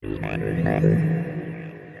Good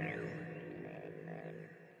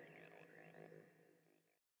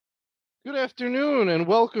afternoon, and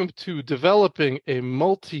welcome to Developing a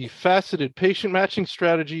Multifaceted Patient Matching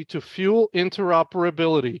Strategy to Fuel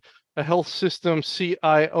Interoperability, a Health System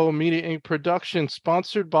CIO Media Inc. production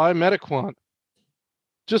sponsored by Mediquant.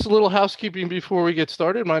 Just a little housekeeping before we get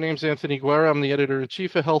started. My name is Anthony Guerra. I'm the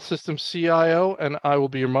Editor-in-Chief of Health System CIO, and I will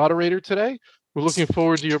be your moderator today. We're looking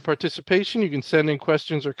forward to your participation. You can send in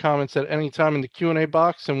questions or comments at any time in the Q&A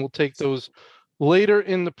box, and we'll take those later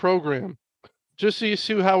in the program. Just so you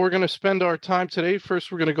see how we're going to spend our time today, first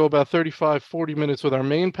we're going to go about 35-40 minutes with our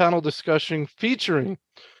main panel discussion featuring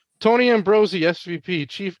Tony Ambrosi, SVP,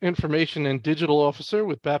 Chief Information and Digital Officer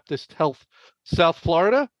with Baptist Health South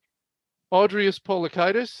Florida, Audrius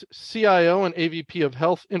Polakaitis, CIO and AVP of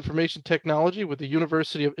Health Information Technology with the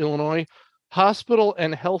University of Illinois Hospital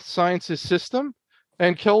and Health Sciences System,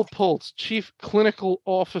 and Kel Pultz, Chief Clinical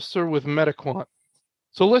Officer with Mediquant.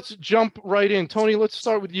 So let's jump right in. Tony, let's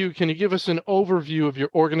start with you. Can you give us an overview of your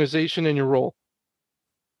organization and your role?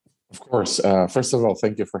 Of course. First of all,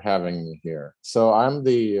 thank you for having me here. So I'm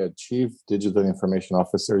the Chief Digital Information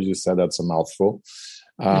Officer. As you said, that's a mouthful.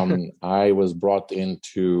 I was brought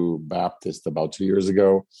into Baptist about 2 years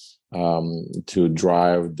ago to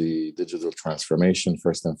drive the digital transformation,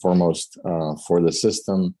 first and foremost, for the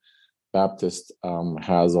system. Baptist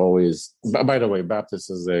has always, by the way,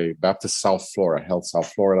 Baptist South Florida. Health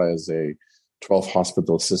South Florida is a 12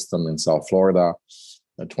 hospital system in South Florida,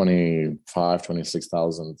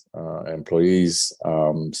 26,000 employees,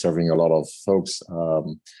 serving a lot of folks,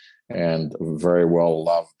 and very well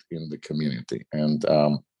loved in the community. And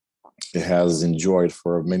it has enjoyed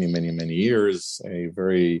for many, many, many years a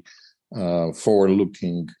very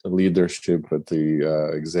forward-looking leadership at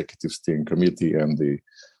the executive steering committee and the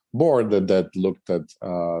board that looked at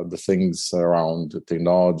the things around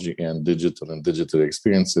technology and digital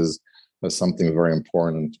experiences as something very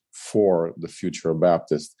important for the future of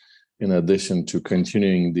Baptist, in addition to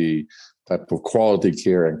continuing the type of quality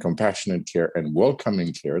care and compassionate care and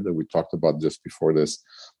welcoming care that we talked about just before this,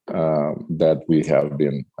 that we have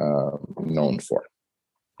been known for.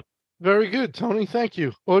 Very good, Tony. Thank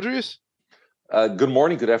you. Audrius? Good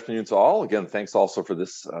morning, good afternoon to all. Again, thanks also for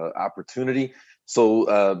this opportunity.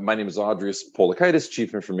 So my name is Audrius Polakaitis,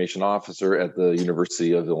 Chief Information Officer at the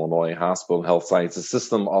University of Illinois Hospital and Health Sciences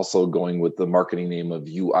System, also going with the marketing name of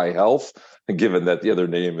UI Health, given that the other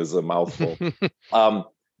name is a mouthful.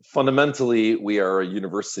 Fundamentally, we are a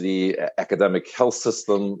university academic health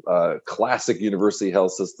system, classic university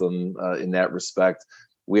health system in that respect.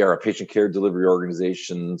 We are a patient care delivery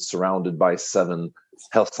organization surrounded by 7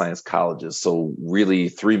 health science colleges. So really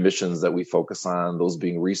 3 missions that we focus on, those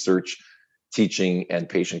being research, teaching, and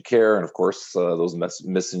patient care. And of course, those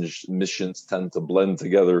missions tend to blend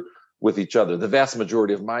together with each other. The vast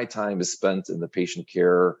majority of my time is spent in the patient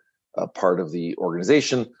care part of the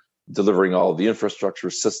organization, delivering all of the infrastructure,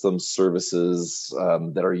 systems, services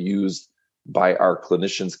that are used by our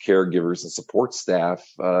clinicians, caregivers, and support staff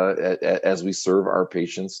as we serve our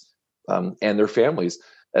patients and their families.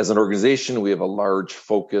 As an organization, we have a large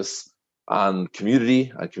focus on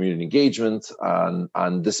community engagement,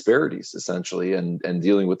 on disparities, essentially, and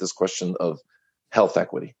dealing with this question of health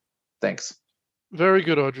equity. Thanks. Very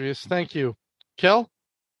good, Audrius. Thank you. Kel?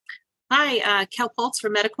 Hi, Kel Pultz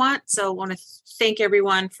from Mediquant. So I want to thank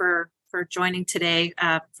everyone for joining today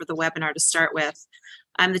for the webinar to start with.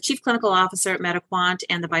 I'm the Chief Clinical Officer at Mediquant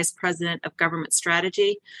and the Vice President of Government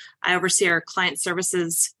Strategy. I oversee our client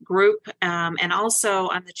services group, and also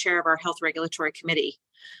I'm the chair of our Health Regulatory Committee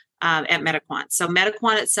at Mediquant. So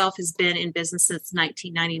Mediquant itself has been in business since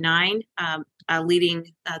 1999,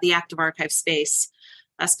 leading the active archive space,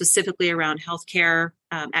 specifically around healthcare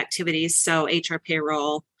activities, so HR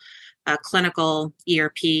payroll, clinical,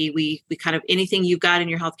 ERP. We kind of anything you've got in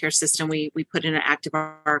your healthcare system, we put in an active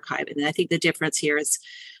archive. And I think the difference here is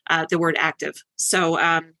the word active. So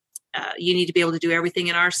you need to be able to do everything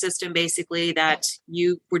in our system, basically, that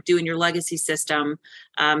you were doing your legacy system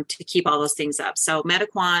to keep all those things up. So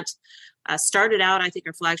Mediquant started out, I think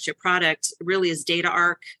our flagship product really is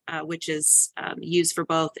DataArc, which is used for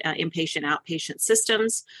both inpatient and outpatient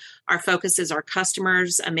systems. Our focus is our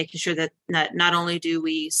customers, making sure that not only do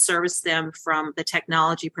we service them from the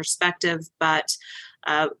technology perspective, but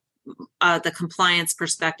the compliance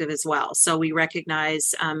perspective as well. So we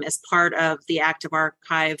recognize as part of the active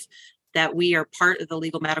archive that we are part of the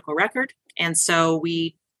legal medical record. And so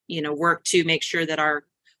we, work to make sure that our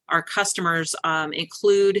customers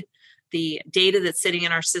include the data that's sitting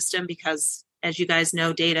in our system, because As you guys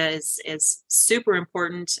know, data is super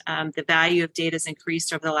important. The value of data has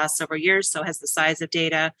increased over the last several years, so has the size of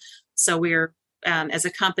data. So we're, as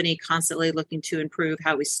a company, constantly looking to improve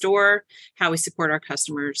how we store, how we support our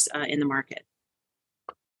customers in the market.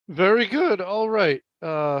 Very good. All right.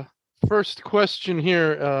 First question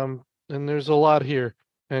here, and there's a lot here.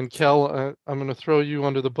 And Kel, I'm going to throw you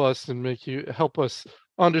under the bus and make you help us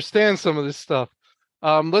understand some of this stuff.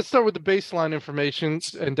 Let's start with the baseline information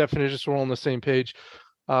and definitions. So we're all on the same page.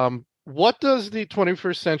 What does the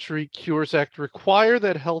 21st Century Cures Act require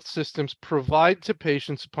that health systems provide to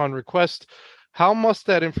patients upon request? How must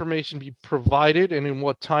that information be provided, and in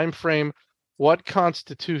what time frame? What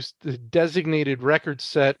constitutes the designated record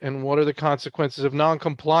set, and what are the consequences of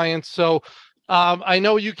non-compliance? So I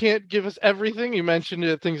know you can't give us everything. You mentioned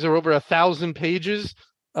that things are over 1,000 pages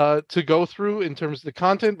to go through in terms of the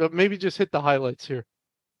content, but maybe just hit the highlights here.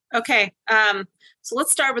 Okay, so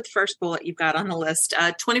let's start with the first bullet you've got on the list.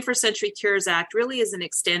 21st Century Cures Act really is an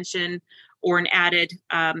extension or an added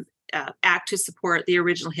act to support the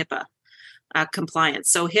original HIPAA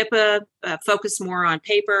compliance. So HIPAA focused more on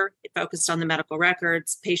paper. It focused on the medical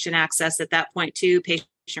records, patient access at that point too,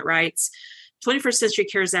 patient rights. 21st Century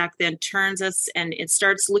Cures Act then turns us and it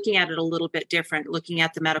starts looking at it a little bit different, looking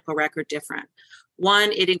at the medical record different.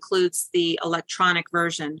 One, it includes the electronic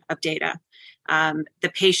version of data.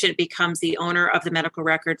 The patient becomes the owner of the medical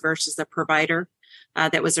record versus the provider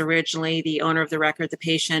that was originally the owner of the record. The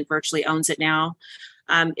patient virtually owns it now.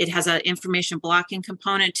 It has an information blocking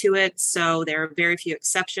component to it, so there are very few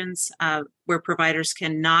exceptions where providers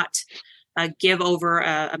cannot give over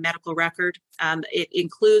a medical record. It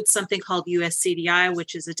includes something called USCDI,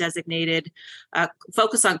 which is a designated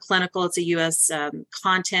focus on clinical. It's a U.S.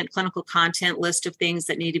 clinical content list of things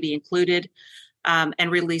that need to be included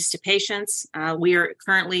and released to patients. We are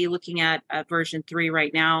currently looking at version 3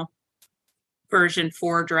 right now. Version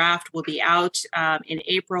 4 draft will be out in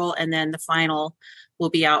April, and then the final will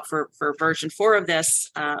be out for version 4 of this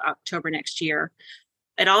October next year.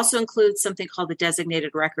 It also includes something called the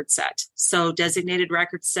designated record set. So designated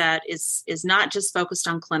record set is not just focused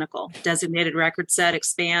on clinical. Designated record set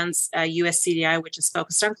expands USCDI, which is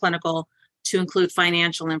focused on clinical, to include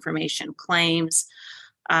financial information, claims,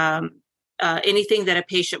 anything that a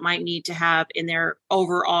patient might need to have in their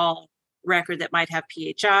overall record that might have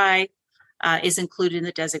PHI, is included in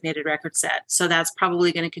the designated record set. So that's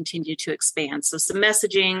probably going to continue to expand. So some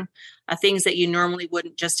messaging, things that you normally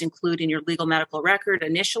wouldn't just include in your legal medical record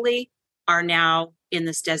initially are now in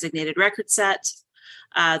this designated record set.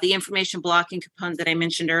 The information blocking component that I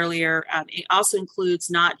mentioned earlier, it also includes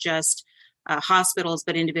not just hospitals,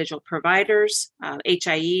 but individual providers,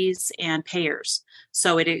 HIEs, and payers.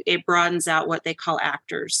 So it broadens out what they call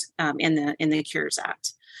actors in the Cures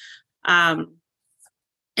Act.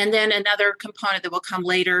 And then another component that will come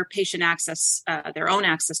later, patient access, their own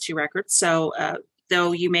access to records. So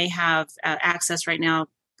though you may have access right now,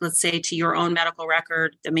 let's say to your own medical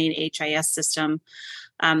record, the main HIS system,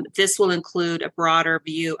 this will include a broader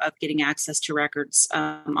view of getting access to records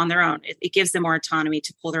on their own. It gives them more autonomy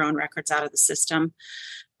to pull their own records out of the system.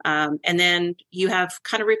 And then you have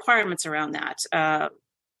kind of requirements around that.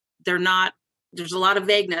 There's a lot of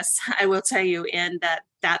vagueness, I will tell you, in that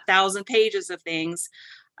 1,000 pages of things.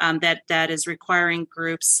 That is requiring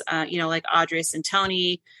groups, like Audrey and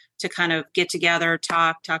Tony, to kind of get together,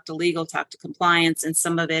 talk to legal, talk to compliance, and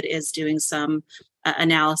some of it is doing some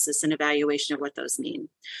analysis and evaluation of what those mean.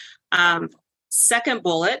 Second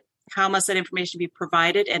bullet, how must that information be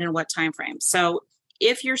provided and in what time frame? So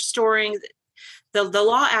if you're storing, the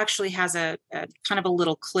law actually has a kind of a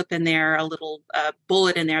little clip in there, a little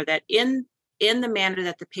bullet in there that in the manner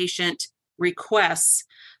that the patient requests,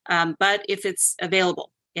 but if it's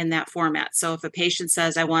available in that format. So if a patient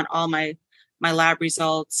says, I want all my lab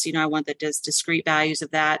results, I want the discrete values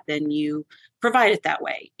of that, then you provide it that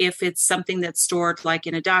way. If it's something that's stored like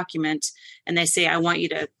in a document and they say, I want you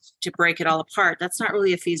to break it all apart, that's not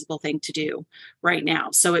really a feasible thing to do right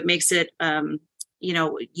now. So it makes it,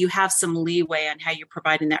 you have some leeway on how you're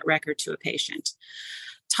providing that record to a patient.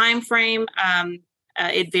 Time frame,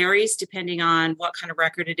 it varies depending on what kind of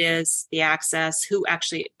record it is, the access, who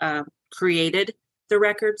actually created the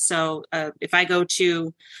record. So if I go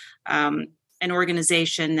to an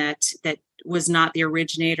organization that was not the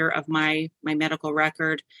originator of my medical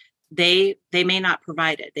record, they may not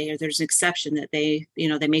provide it. There's an exception that they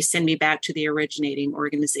may send me back to the originating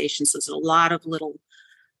organization. So there's a lot of little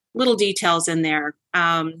details in there.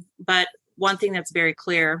 But one thing that's very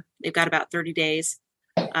clear, they've got about 30 days.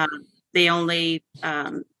 They only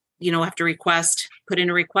have to put in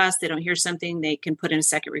a request. They don't hear something, they can put in a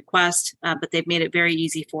second request, but they've made it very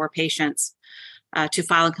easy for patients to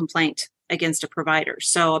file a complaint against a provider.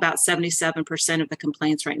 So about 77% of the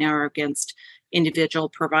complaints right now are against individual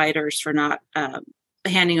providers for not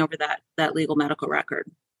handing over that legal medical record.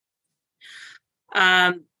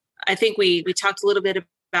 I think we talked a little bit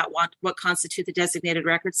about what constitute the designated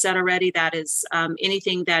record set already. That is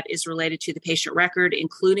anything that is related to the patient record,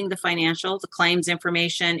 including the financial, the claims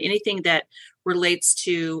information, anything that relates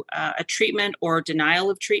to a treatment or denial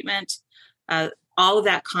of treatment. All of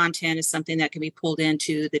that content is something that can be pulled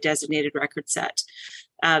into the designated record set.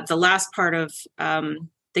 The last part of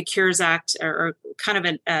the Cures Act, or kind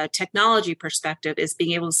of a technology perspective, is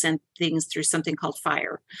being able to send things through something called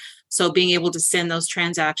FHIR. So being able to send those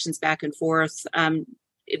transactions back and forth,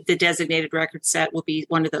 the designated record set will be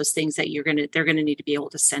one of those things that they're going to need to be able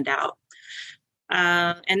to send out.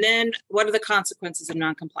 And then what are the consequences of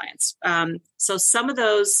noncompliance? So some of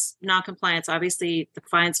those noncompliance, obviously the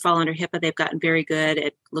fines fall under HIPAA. They've gotten very good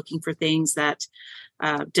at looking for things that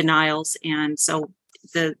denials. And so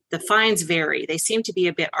the fines vary. They seem to be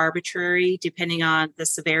a bit arbitrary depending on the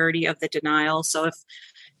severity of the denial. So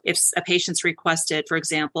if a patient's requested, for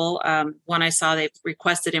example, one I saw, they've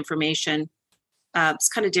requested information. It's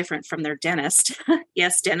kind of different from their dentist.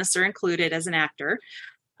 Yes, dentists are included as an actor,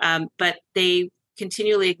 but they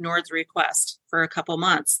continually ignored the request for a couple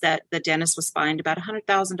months. That the dentist was fined about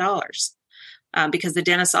 $100,000 because the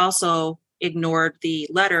dentist also ignored the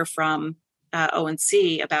letter from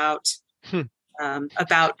ONC about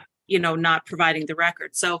not providing the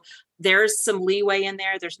record. So there's some leeway in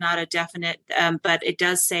there. There's not a definite, but it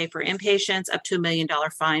does say for inpatients up to $1 million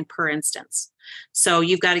fine per instance. So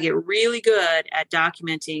you've got to get really good at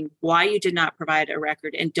documenting why you did not provide a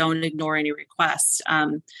record and don't ignore any requests.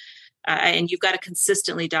 And you've got to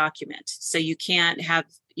consistently document. So you can't have,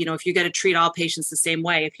 if you're going to treat all patients the same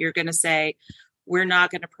way, if you're going to say, we're not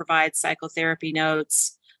going to provide psychotherapy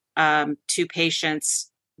notes to patients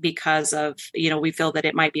because of, we feel that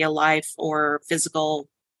it might be a life or physical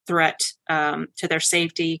threat to their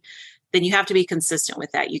safety, then you have to be consistent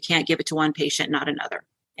with that. You can't give it to one patient, not another,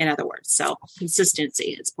 in other words. So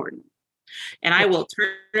consistency is important. And I will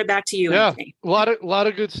turn it back to you, Anthony. A lot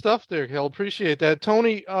of good stuff there, Kel. Appreciate that.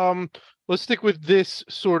 Tony, let's stick with this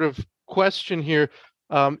sort of question here.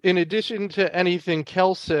 In addition to anything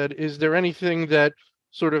Kel said, is there anything that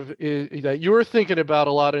sort of that you're thinking about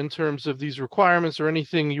a lot in terms of these requirements, or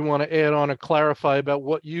anything you want to add on or clarify about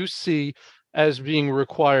what you see as being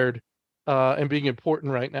required and being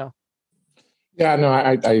important right now? Yeah, no,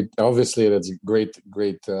 I obviously that's a great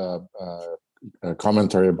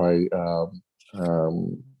commentary by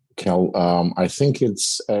Kel. I think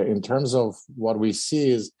it's in terms of what we see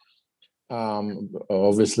is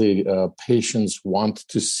obviously patients want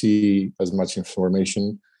to see as much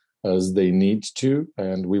information as they need to,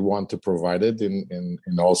 and we want to provide it in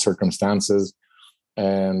all circumstances.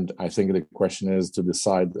 And I think the question is to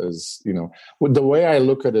decide, as with the way I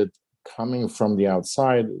look at it, coming from the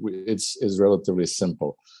outside, is relatively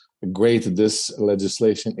simple. This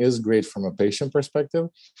legislation is great from a patient perspective,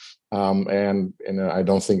 and I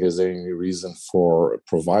don't think there's any reason for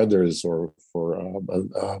providers or for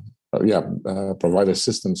provider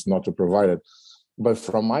systems not to provide it. But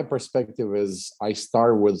from my perspective, is I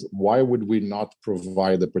start with, why would we not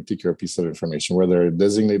provide a particular piece of information, whether a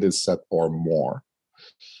designated set or more?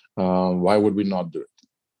 Why would we not do it?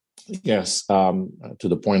 Yes, to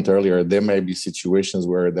the point earlier, there may be situations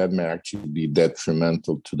where that may actually be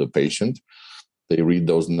detrimental to the patient. They read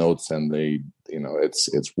those notes and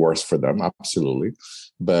it's worse for them, absolutely.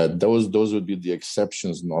 But those would be the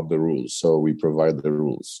exceptions, not the rules. So we provide the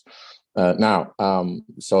rules.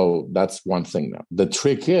 So that's one thing now. The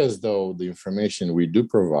trick is, though, the information we do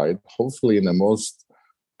provide, hopefully in the most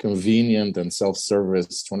convenient and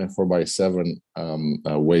self-service 24/7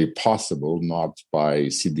 way possible, not by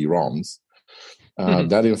CD-ROMs,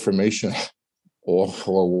 that information, or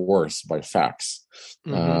worse, by fax.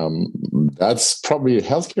 That's probably,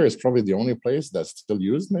 healthcare is probably the only place that's still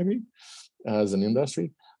used, maybe, as an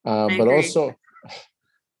industry. But also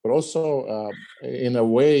in a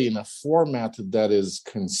way, in a format that is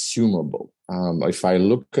consumable. If I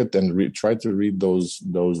look at and try to read those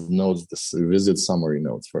notes, the visit summary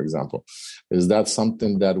notes, for example, is that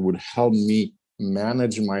something that would help me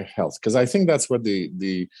manage my health? Because I think that's what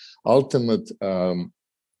the ultimate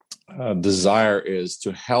desire is,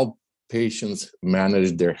 to help patients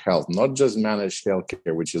manage their health, not just manage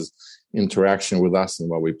healthcare, which is interaction with us and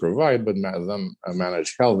what we provide, but them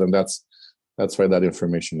manage health. And that's why that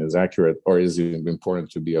information is accurate, or is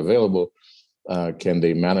important to be available. Can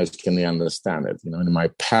they manage? Can they understand it? In my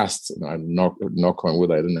past, knock on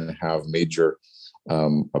wood, I didn't have major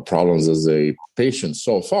problems as a patient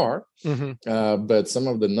so far. Mm-hmm. But some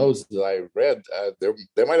of the notes that I read,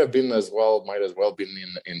 they might have been might as well been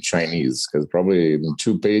in Chinese, because probably in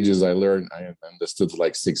 2 pages I understood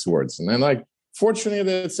like 6 words, and then fortunately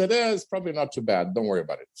they said, it's probably not too bad, don't worry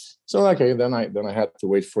about it. So okay, then I had to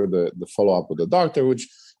wait for the follow up with the doctor, which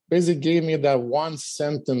basically gave me that one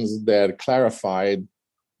sentence that clarified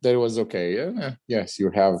that it was okay. Yes,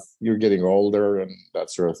 you're getting older and that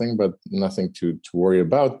sort of thing, but nothing to worry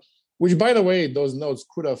about. Which, by the way, those notes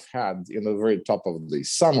could have had in the very top of the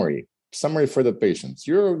summary for the patients.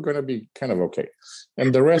 You're going to be kind of okay,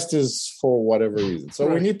 and the rest is for whatever reason. So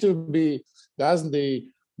we need to be, as the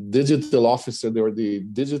digital officer or the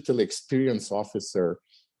digital experience officer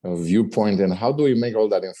viewpoint, and how do we make all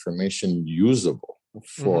that information usable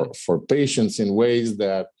for patients in ways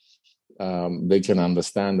that they can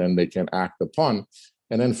understand and they can act upon.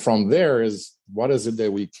 And then from there is, what is it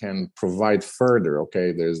that we can provide further?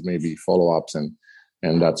 Okay, there's maybe follow-ups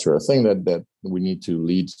and that sort of thing that we need to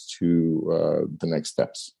lead to the next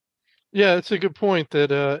steps. Yeah, it's a good point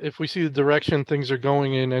that if we see the direction things are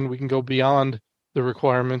going in and we can go beyond the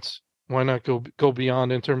requirements, why not go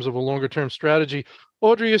beyond in terms of a longer-term strategy?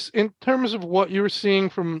 Audrey, in terms of what you're seeing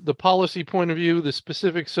from the policy point of view, the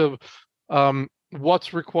specifics of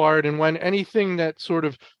what's required and when, anything that sort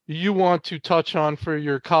of you want to touch on for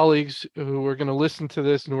your colleagues who are going to listen to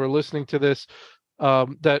this and who are listening to this,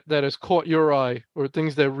 that has caught your eye, or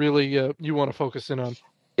things that really you want to focus in on?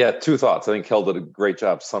 Yeah, 2 thoughts. I think Kel did a great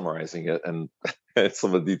job summarizing it, and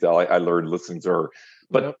some of the detail I learned listening to her.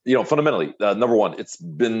 But fundamentally, number one, it's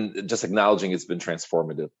been just acknowledging it's been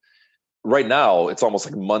transformative. Right now, it's almost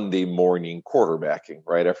like Monday morning quarterbacking,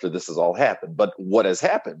 right after this has all happened. But what has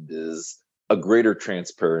happened is a greater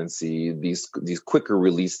transparency, these quicker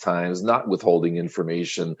release times, not withholding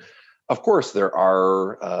information. Of course, there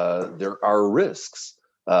are risks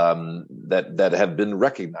that have been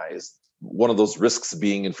recognized. One of those risks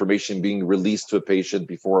being information being released to a patient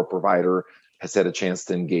before a provider has had a chance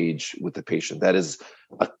to engage with the patient. That is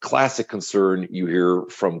a classic concern you hear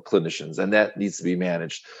from clinicians, and that needs to be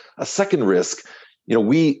managed. A second risk,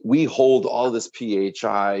 we hold all this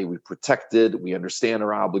PHI, we protect it, we understand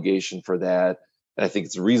our obligation for that. And I think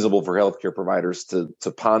it's reasonable for healthcare providers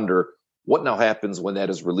to ponder what now happens when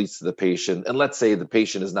that is released to the patient. And let's say the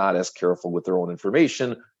patient is not as careful with their own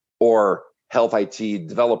information, or health IT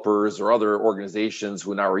developers or other organizations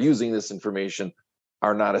who now are using this information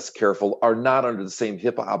are not as careful, are not under the same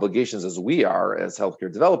HIPAA obligations as we are as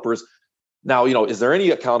healthcare developers. Now, is there any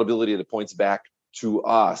accountability that points back to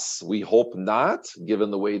us? We hope not, given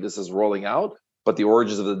the way this is rolling out, but the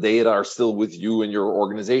origins of the data are still with you and your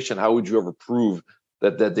organization. How would you ever prove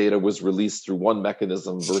that data was released through one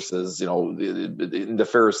mechanism versus,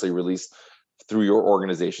 nefariously released through your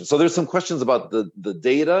organization? So there's some questions about the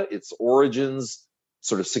data, its origins,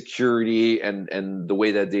 sort of security, and the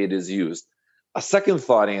way that data is used. A second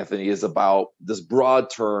thought, Anthony, is about this broad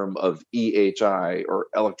term of EHI, or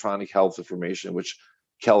electronic health information, which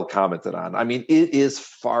Kel commented on. I mean, it is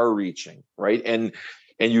far-reaching, right? And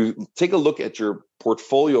you take a look at your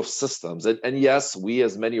portfolio of systems, and yes, we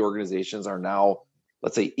as many organizations are now,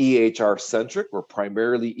 let's say, EHR-centric. We're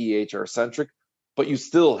primarily EHR-centric, but you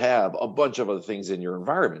still have a bunch of other things in your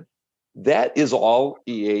environment. That is all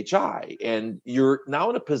EHI. And you're now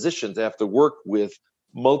in a position to have to work with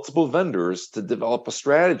multiple vendors to develop a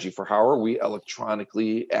strategy for how are we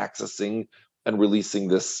electronically accessing and releasing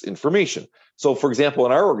this information. So, for example,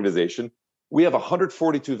 in our organization, we have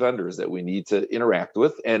 142 vendors that we need to interact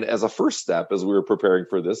with. And as a first step, as we were preparing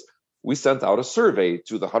for this, we sent out a survey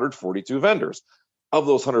to the 142 vendors. Of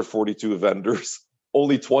those 142 vendors,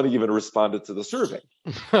 only 20 even responded to the survey,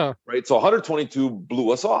 right? So 122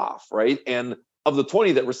 blew us off, right? And of the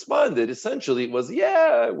 20 that responded, essentially it was,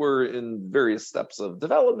 we're in various steps of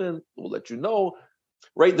development, we'll let you know,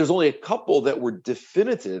 right? There's only a couple that were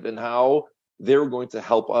definitive in how they were going to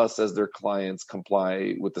help us as their clients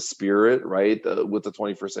comply with the spirit, right? With the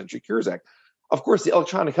 21st Century Cures Act. Of course, the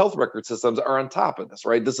electronic health record systems are on top of this,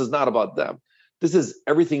 right? This is not about them. This is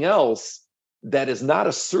everything else that is not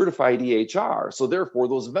a certified EHR. So therefore,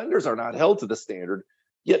 those vendors are not held to the standard.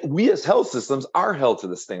 Yet we as health systems are held to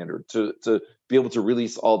the standard to be able to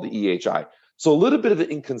release all the EHI. So a little bit of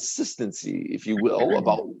an inconsistency, if you will,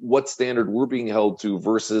 about what standard we're being held to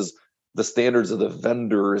versus the standards of the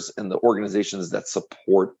vendors and the organizations that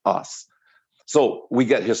support us. So we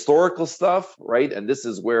get historical stuff, right? And this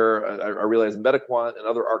is where I realize Metaquant and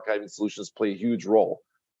other archiving solutions play a huge role.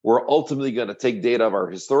 We're ultimately going to take data of our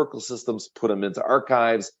historical systems, put them into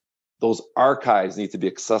archives. those archives need to be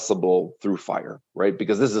accessible through FHIR, right?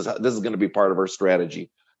 Because this is going to be part of our strategy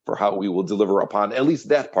for how we will deliver upon at least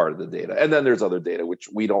that part of the data. And then there's other data which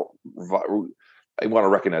we don't. I want to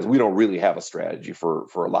recognize we don't really have a strategy for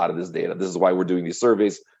a lot of this data. This is why we're doing these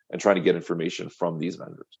surveys and trying to get information from these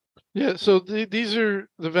vendors. Yeah, so these are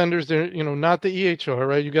the vendors. They're not the EHR,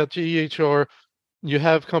 right? You got the EHR. You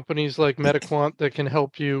have companies like MetaQuant that can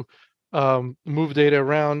help you move data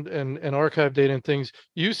around and archive data and things.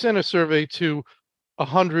 You sent a survey to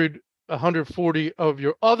 140 of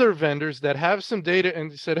your other vendors that have some data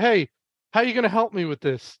and said, hey, how are you going to help me with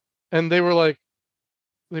this? And they were like,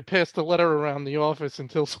 they passed the letter around the office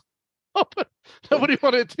until nobody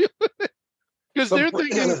wanted to deal with it. Because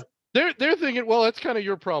they're thinking, well, that's kind of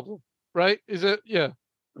your problem, right? Is it? Yeah.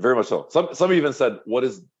 Very much so. Some even said, what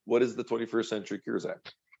is the 21st Century Cures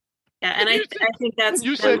Act? Yeah, and I think that's...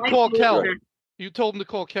 You said call Kel. You told him to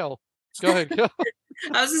call Kel. Go ahead, Kel.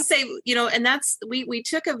 I was going to say, and that's, we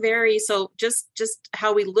took a very, so just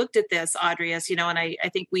how we looked at this, Audrey, as, and I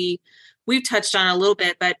think we've touched on it a little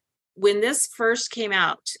bit, but when this first came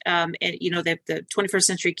out, and, the 21st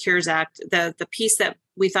Century Cures Act, the piece that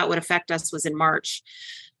we thought would affect us was in March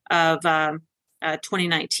of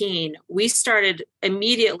 2019. We started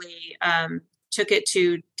immediately, took it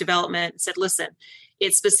to development and said, listen,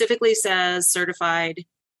 it specifically says certified,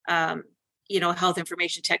 health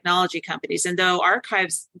information technology companies. And though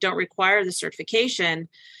archives don't require the certification,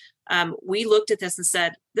 we looked at this and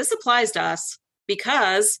said, this applies to us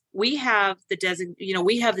because we have the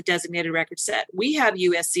designated record set. We have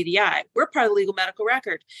USCDI. We're part of the legal medical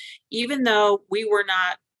record. Even though we were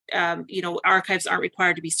not, archives aren't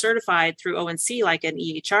required to be certified through ONC like an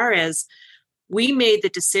EHR is, we made the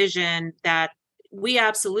decision that we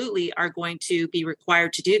absolutely are going to be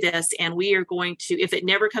required to do this. And we are going to, if it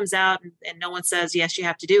never comes out and no one says, yes, you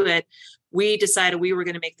have to do it, we decided we were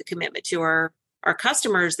going to make the commitment to our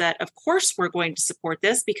customers that, of course, we're going to support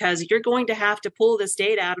this because you're going to have to pull this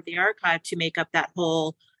data out of the archive to make up that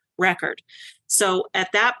whole record. So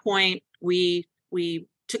at that point, we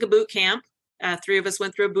took a boot camp. 3 of us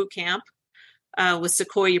went through a boot camp with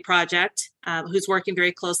Sequoia Project, who's working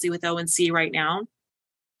very closely with ONC right now.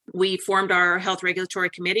 We formed our health regulatory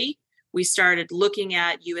committee. We started looking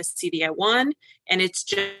at USCDI-1, and it's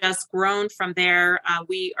just grown from there.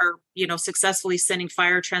 We are, successfully sending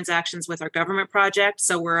FHIR transactions with our government project.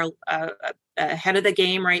 So we're ahead of the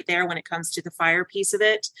game right there when it comes to the FHIR piece of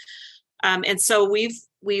it. And so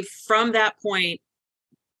we've from that point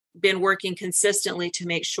been working consistently to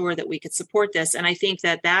make sure that we could support this. And I think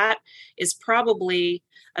that is probably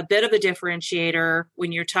a bit of a differentiator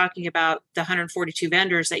when you're talking about the 142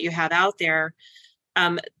 vendors that you have out there.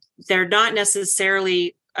 They're not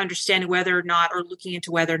necessarily understanding whether or not, or looking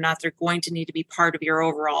into whether or not they're going to need to be part of your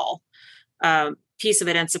overall piece of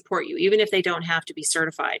it and support you, even if they don't have to be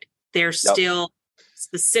certified. They're still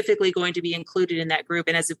specifically going to be included in that group.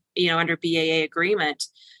 And as under BAA agreement,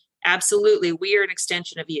 absolutely, we are an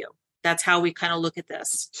extension of you. That's how we kind of look at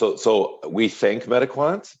this. So we thank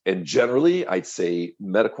MetaQuant, and generally, I'd say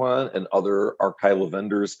MetaQuant and other archival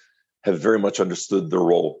vendors have very much understood their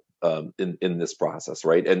role in this process,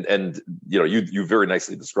 right? And you very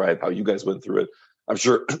nicely described how you guys went through it. I'm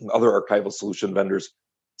sure other archival solution vendors,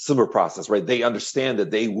 similar process, right? They understand that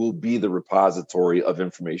they will be the repository of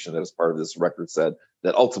information that is part of this record set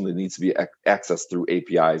that ultimately needs to be accessed through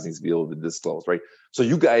APIs, needs to be able to disclose, right? So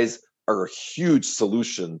you guys are a huge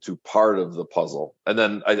solution to part of the puzzle. And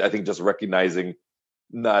then I think just recognizing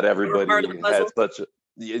not everybody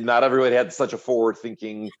had such a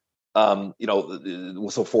forward-thinking,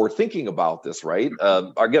 so forward-thinking about this, right?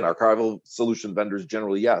 Again, archival solution vendors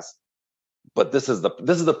generally, yes. But this is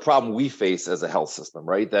the problem we face as a health system,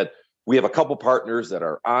 right? That we have a couple partners that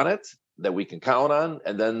are on it that we can count on,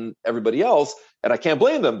 and then everybody else, and I can't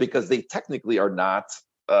blame them because they technically are not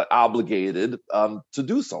obligated to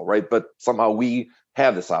do so, right? But somehow we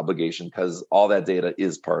have this obligation because all that data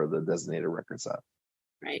is part of the designated record set.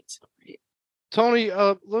 Right. Tony,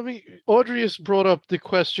 Audrey has brought up the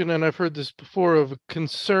question, and I've heard this before, of a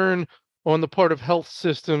concern on the part of health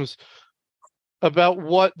systems about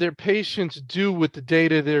what their patients do with the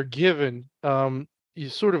data they're given. You're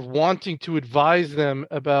sort of wanting to advise them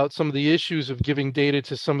about some of the issues of giving data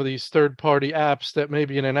to some of these third-party apps that may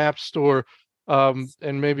be in an app store,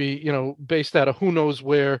 and maybe, based out of who knows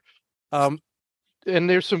where. And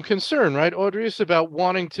there's some concern, right, Audrey, about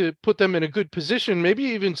wanting to put them in a good position, maybe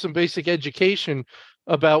even some basic education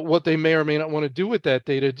about what they may or may not want to do with that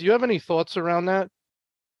data. Do you have any thoughts around that?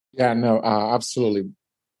 Yeah, no, absolutely.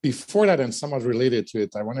 Before that, and somewhat related to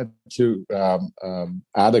it, I wanted to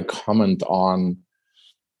add a comment on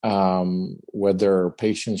whether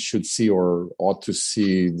patients should see or ought to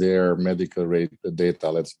see their medical rate data,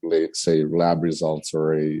 let's say lab results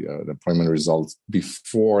or an appointment results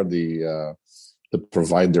before the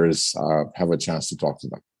providers have a chance to talk to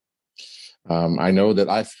them. I know that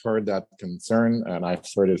I've heard that concern, and I've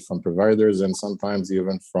heard it from providers and sometimes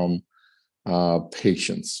even from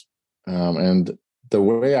patients. And the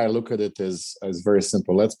way I look at it is very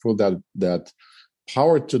simple. Let's put that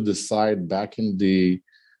power to decide back in the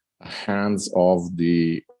hands of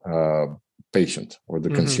the patient or the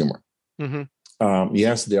consumer.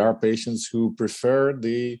 Yes, there are patients who prefer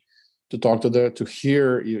to talk to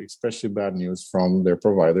hear, especially bad news from their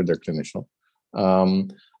provider, their clinician.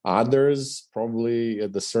 Others, probably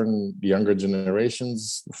the certain younger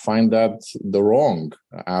generations, find that the wrong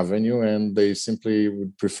avenue, and they simply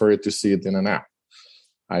would prefer to see it in an app.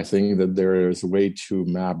 I think that there is a way to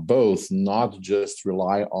map both, not just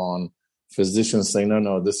rely on physicians saying,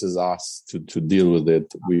 no, this is us to deal with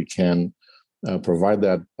it. We can provide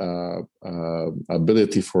that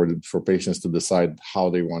ability for patients to decide how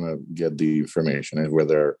they want to get the information and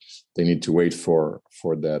whether they need to wait for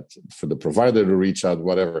the provider to reach out,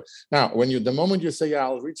 whatever. Now, the moment you say, yeah,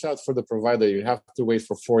 I'll reach out for the provider, you have to wait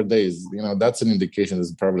for 4 days. That's an indication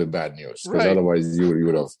it's probably bad news, because otherwise you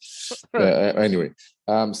would have. Anyway,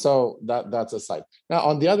 so that's aside. Now,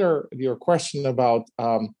 on your question about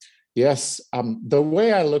yes, the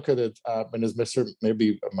way I look at it, and as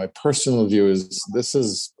maybe my personal view is, this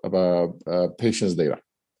is about patients' data,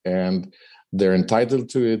 and they're entitled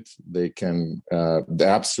to it. They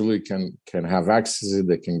absolutely can have access to it.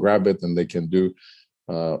 They can grab it, and they can do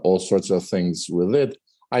all sorts of things with it.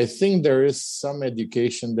 I think there is some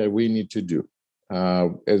education that we need to do.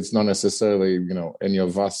 It's not necessarily any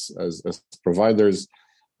of us as providers.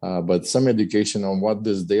 But some education on what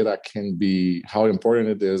this data can be, how important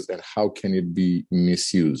it is, and how can it be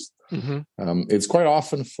misused. It's quite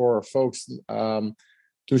often for folks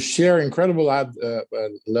to share incredible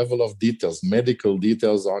level of details, medical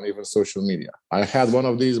details on even social media. I had one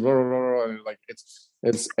of these, blah, blah, blah, and like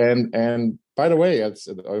and by the way,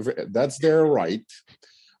 that's their right.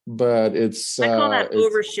 But I call that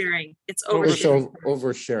oversharing. It's oversharing.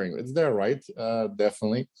 Oversharing. It's their right,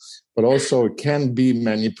 definitely. But also it can be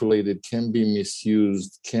manipulated, can be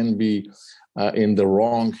misused, can be in the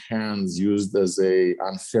wrong hands, used as a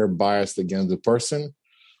unfair bias against the person.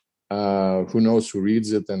 Who knows who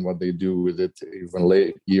reads it and what they do with it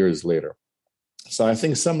even years later. So I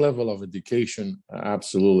think some level of education,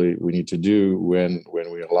 absolutely, we need to do when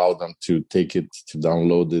we allow them to take it, to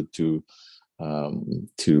download it, to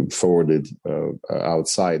forward it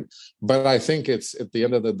outside. But I think it's, at the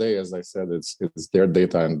end of the day, as I said, it's their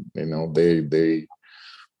data, and they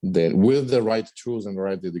with the right tools and the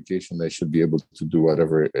right education, they should be able to do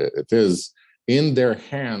whatever it is in their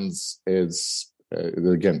hands. It's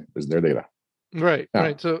their data. Right.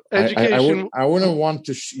 So education. I wouldn't want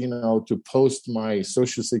to to post my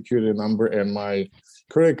social security number and my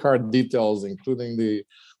credit card details, including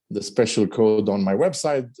the special code, on my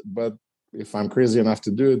website, but if I'm crazy enough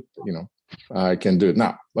to do it, I can do it.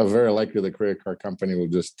 Now, but very likely the credit card company will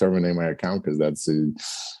just terminate my account, because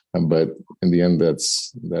but in the end,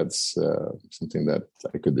 that's something that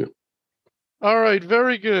I could do. All right,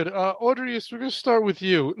 very good. Audrey, we're going to start with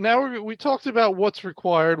you. Now we talked about what's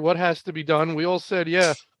required, what has to be done. We all said,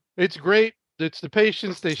 yeah, it's great. It's the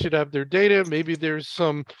patients. They should have their data. Maybe there's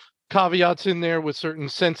some caveats in there with certain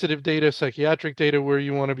sensitive data, psychiatric data, where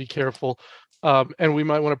you want to be careful. And we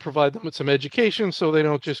might want to provide them with some education so they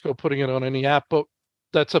don't just go putting it on any app, but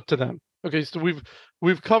that's up to them. Okay, so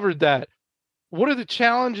we've covered that. What are the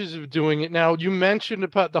challenges of doing it now? You mentioned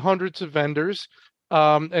about the hundreds of vendors,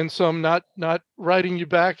 and some not writing you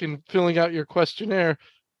back and filling out your questionnaire,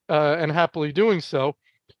 and happily doing so.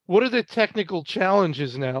 What are the technical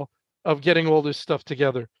challenges now of getting all this stuff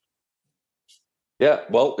together? Yeah,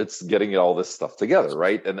 well, it's getting all this stuff together,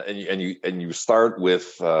 right? And you start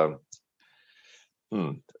with.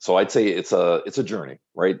 So I'd say it's a journey,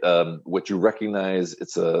 right? What you recognize,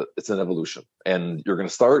 it's an evolution, and you're going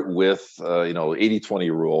to start with 80-20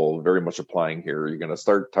 rule, very much applying here. You're going to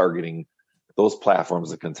start targeting those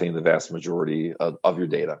platforms that contain the vast majority of your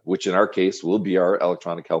data, which in our case will be our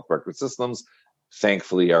electronic health record systems.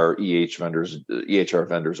 Thankfully, our EHR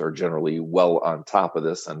vendors are generally well on top of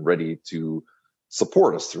this and ready to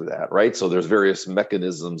support us through that, right? So there's various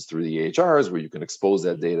mechanisms through the EHRs where you can expose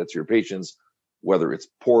that data to your patients, whether it's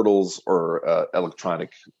portals or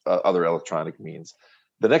other electronic means.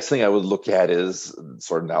 The next thing I would look at is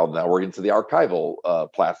sort of now we're into the archival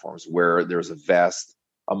platforms, where there's a vast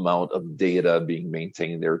amount of data being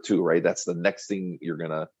maintained there too, right? That's the next thing you're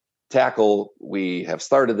going to tackle. We have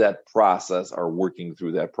started that process, are working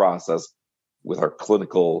through that process with our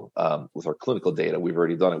clinical data. We've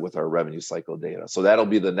already done it with our revenue cycle data. So that'll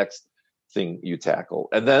be the next thing you tackle.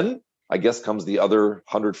 And then I guess comes the other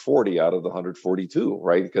 140 out of the 142,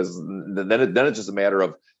 right? Because then it's just a matter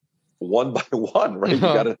of one by one, right? You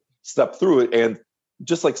got to step through it. And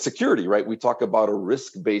just like security, right? We talk about a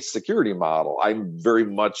risk-based security model. I'm very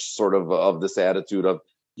much sort of this attitude of,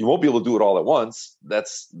 you won't be able to do it all at once.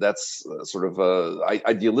 That's sort of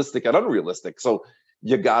idealistic and unrealistic. So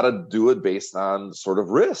you got to do it based on sort of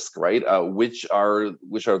risk, right? Which are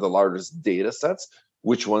the largest data sets?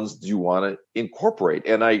 Which ones do you want to incorporate?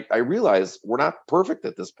 And I realize we're not perfect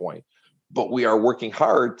at this point, but we are working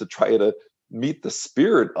hard to try to meet the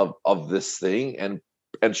spirit of this thing and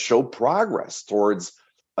show progress towards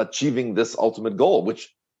achieving this ultimate goal,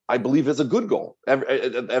 which I believe is a good goal.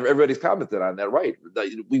 Everybody's commented on that, right?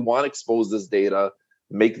 We want to expose this data,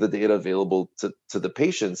 make the data available to the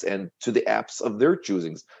patients and to the apps of their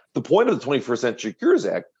choosings. The point of the 21st Century Cures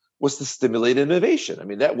Act was to stimulate innovation. I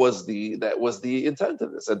mean, that was the intent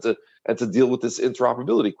of this, and to deal with this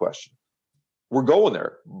interoperability question. We're going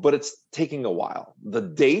there, but it's taking a while. The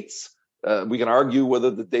dates, we can argue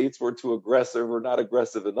whether the dates were too aggressive or not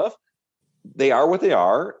aggressive enough. They are what they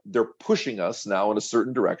are. They're pushing us now in a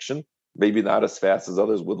certain direction, maybe not as fast as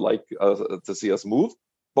others would like to see us move,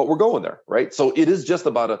 but we're going there, right? So it is just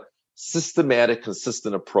about a systematic,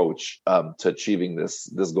 consistent approach to achieving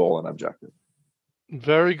this goal and objective.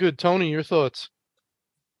 Very good. Tony, your thoughts?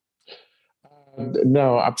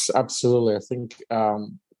 No, absolutely. I think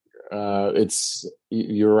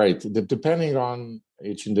you're right. Depending on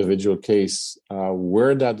each individual case,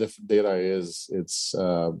 where that data is, it's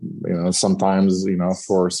sometimes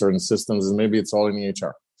for certain systems, maybe it's all in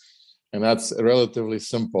EHR, and that's relatively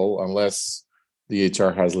simple unless the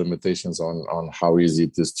EHR has limitations on how easy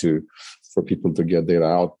it is for people to get data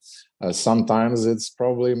out. Sometimes it's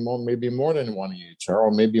probably maybe more than one EHR, or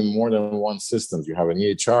maybe more than one system. You have an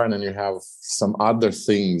EHR and then you have some other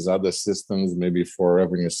things, other systems, maybe for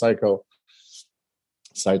revenue cycle.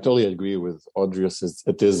 So I totally agree with Audrey.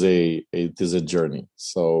 It is a journey.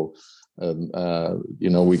 So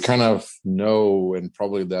we kind of know, and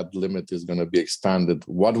probably that limit is going to be expanded,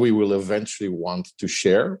 what we will eventually want to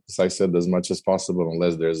share, as I said, as much as possible,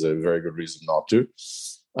 unless there's a very good reason not to.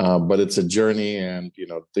 But it's a journey, and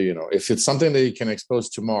if it's something that you can expose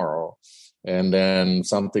tomorrow, and then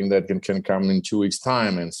something that can come in 2 weeks'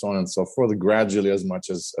 time, and so on and so forth, gradually, as much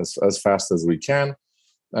as fast as we can.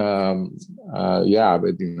 But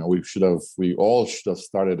we all should have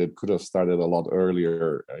started. It could have started a lot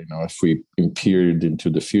earlier, if we peered into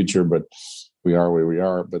the future. But we are where we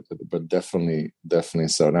are. But definitely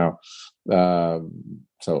so now.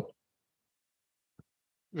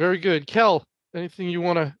 Very good, Kel. Anything you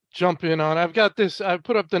want to jump in on? I've got this. I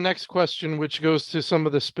put up the next question, which goes to some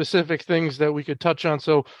of the specific things that we could touch on.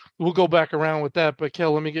 So we'll go back around with that. But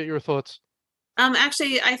Kel, let me get your thoughts.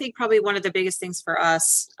 Actually, I think probably one of the biggest things for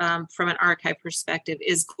us from an archive perspective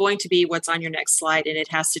is going to be what's on your next slide, and it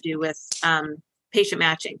has to do with patient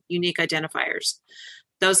matching, unique identifiers,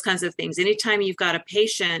 those kinds of things. Anytime you've got a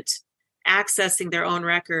patient accessing their own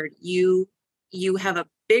record, you have a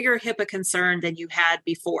bigger HIPAA concern than you had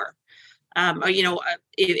before.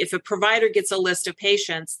 If a provider gets a list of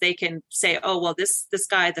patients, they can say, oh, well, this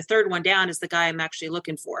guy, the third one down, is the guy I'm actually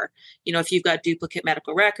looking for. If you've got duplicate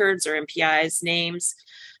medical records or MPIs, names,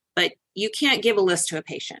 but you can't give a list to a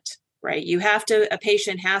patient, right? A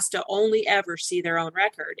patient has to only ever see their own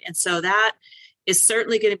record. And so that is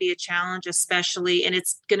certainly going to be a challenge, especially, and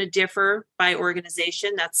it's going to differ by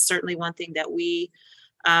organization. That's certainly one thing that we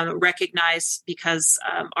recognize, because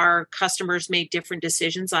our customers made different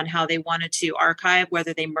decisions on how they wanted to archive,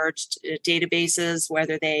 whether they merged databases,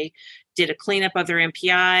 whether they did a cleanup of their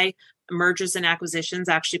MPI. Mergers and acquisitions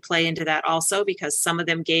actually play into that also, because some of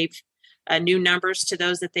them gave new numbers to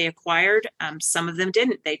those that they acquired. Some of them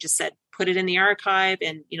didn't. They just said, put it in the archive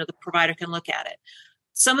and, the provider can look at it.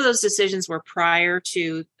 Some of those decisions were prior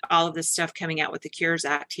to all of this stuff coming out with the Cures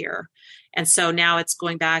Act here. And so now it's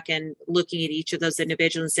going back and looking at each of those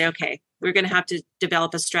individuals and say, okay, we're going to have to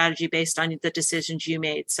develop a strategy based on the decisions you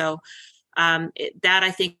made. So that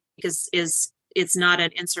I think it's not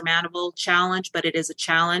an insurmountable challenge, but it is a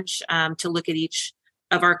challenge to look at each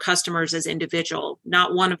of our customers as individual.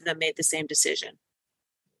 Not one of them made the same decision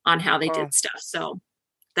on how they did stuff. So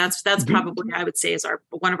that's probably, I would say, is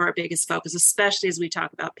one of our biggest focus, especially as we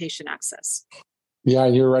talk about patient access. Yeah,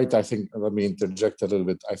 you're right. I think, let me interject a little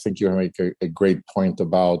bit. I think you make a great point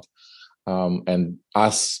about, and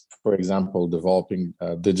us for example, developing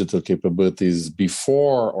digital capabilities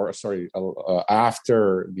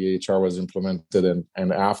after the EHR was implemented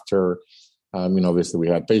and after, obviously we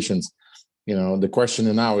had patients. The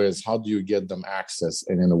question now is, how do you get them access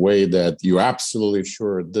and in a way that you're absolutely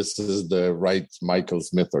sure this is the right Michael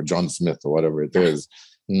Smith or John Smith or whatever it is,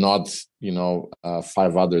 not,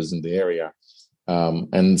 5 others in the area.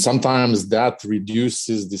 And sometimes that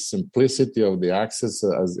reduces the simplicity of the access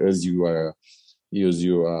as you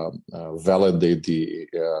validate the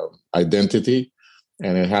identity,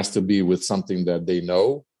 and it has to be with something that they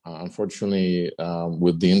know. Unfortunately,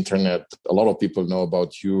 with the internet, a lot of people know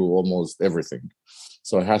about you almost everything.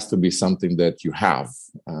 So it has to be something that you have,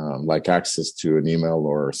 like access to an email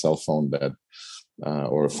or a cell phone that,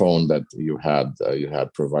 or a phone that you had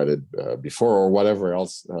provided before, or whatever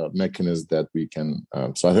else mechanism that we can.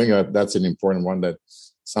 So I think that's an important one that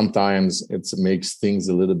sometimes it makes things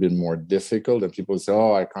a little bit more difficult, and people say,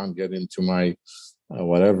 "Oh, I can't get into my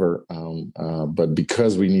whatever." But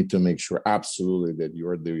because we need to make sure absolutely that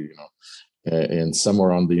you're and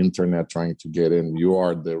somewhere on the internet trying to get in, you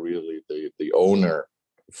are the owner,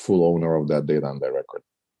 full owner of that data and that record.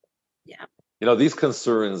 Yeah. These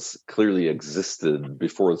concerns clearly existed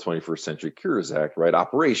before the 21st Century Cures Act, right?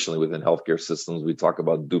 Operationally within healthcare systems, we talk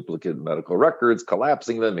about duplicate medical records,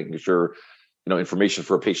 collapsing them, making sure, information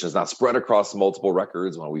for a patient is not spread across multiple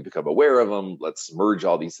records. When we become aware of them, let's merge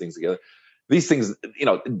all these things together. These things,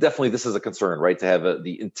 definitely this is a concern, right? To have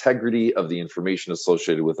the integrity of the information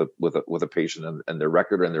associated with a patient and their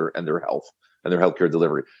record and their health and their healthcare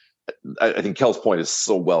delivery. I think Kel's point is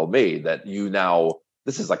so well made that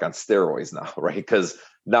this is like on steroids now, right? Because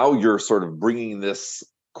now you're sort of bringing this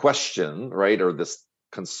question, right, or this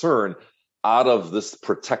concern out of this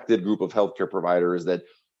protected group of healthcare providers that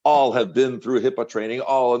all have been through HIPAA training,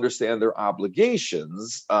 all understand their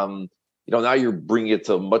obligations. Now you're bringing it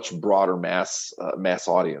to a much broader mass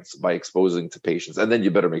audience by exposing to patients, and then you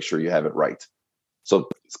better make sure you have it right. So,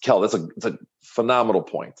 Kel, it's a phenomenal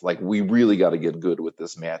point. Like, we really got to get good with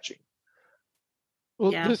this matching.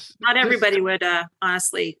 Well, yeah, not everybody would,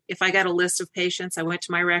 honestly, if I got a list of patients, I went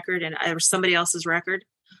to my record and there was somebody else's record,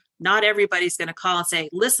 not everybody's going to call and say,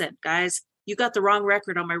 "Listen, guys, you got the wrong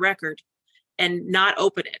record on my record," and not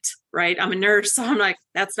open it, right? I'm a nurse, so I'm like,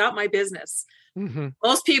 that's not my business. Mm-hmm.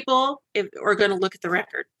 Most people are going to look at the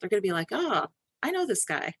record. They're going to be like, "Oh, I know this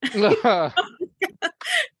guy."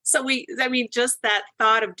 So just that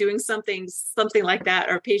thought of doing something like that,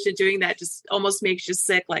 or a patient doing that, just almost makes you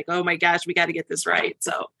sick. Like, oh my gosh, we got to get this right.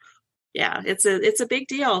 So yeah, it's a big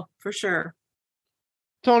deal for sure.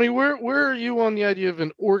 Tony, where are you on the idea of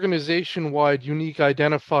an organization-wide unique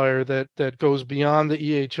identifier that goes beyond the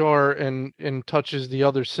EHR and touches the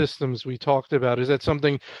other systems we talked about? Is that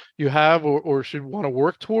something you have or should want to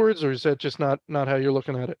work towards, or is that just not how you're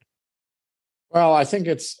looking at it? Well, I think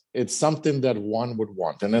it's something that one would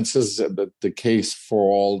want, and this is the case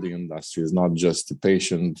for all the industries, not just the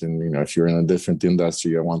patient. And if you're in a different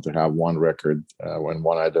industry, you want to have one record and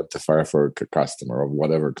one identifier for a customer of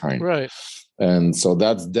whatever kind, right? And so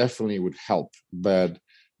that's definitely would help. But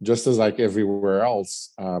just as like everywhere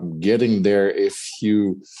else, getting there,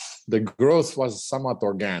 the growth was somewhat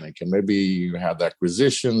organic, and maybe you had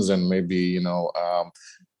acquisitions, and maybe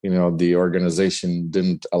the organization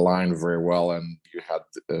didn't align very well, and you had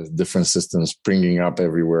different systems springing up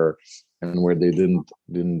everywhere, and where they didn't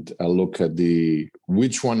look at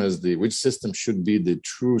which system should be the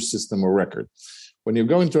true system of record. When you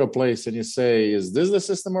go into a place and you say, "Is this the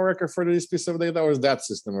system of record for this piece of data, or is that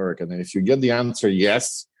system of record?" And if you get the answer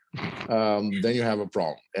yes, then you have a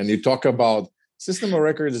problem. And you talk about system of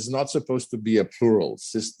record is not supposed to be a plural,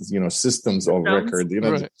 systems of record,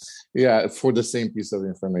 right. Yeah, for the same piece of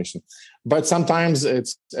information. But sometimes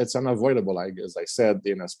it's unavoidable, as I said,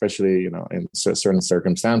 especially, in certain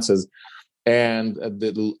circumstances. And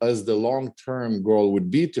as the long-term goal would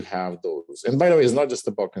be to have those. And by the way, it's not just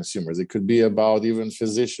about consumers. It could be about even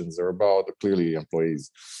physicians or about clearly employees.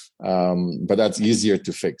 But that's easier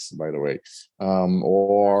to fix, by the way,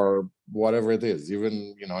 or whatever it is.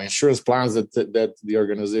 Even insurance plans that the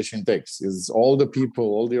organization takes is all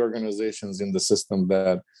the organizations in the system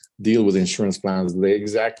that deal with insurance plans. They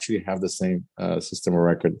exactly have the same system of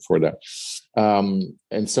record for that,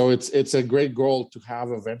 and so it's a great goal to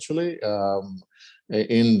have eventually.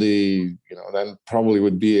 In the then probably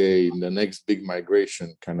would be the next big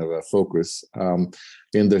migration kind of a focus.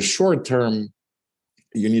 In the short term,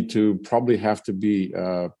 you need to probably have to be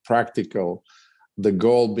practical. The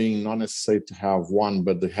goal being not necessarily to have one,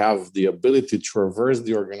 but to have the ability to traverse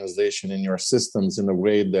the organization in your systems in a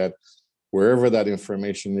way that wherever that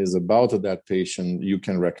information is about that patient, you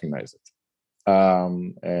can recognize it.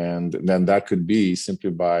 And then that could be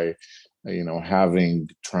simply by having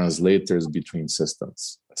translators between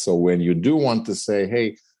systems. So when you do want to say,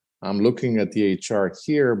 hey, I'm looking at the HR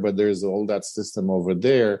here, but there's all that system over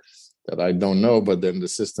there that I don't know, but then the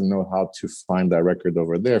system know how to find that record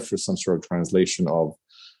over there for some sort of translation of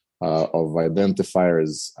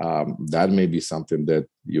identifiers. That may be something that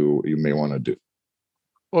you may want to do.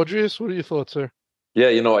 Audrius, what are your thoughts, sir? Yeah,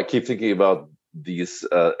 I keep thinking about these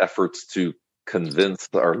efforts to convince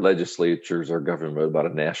our legislatures, our government about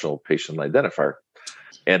a national patient identifier.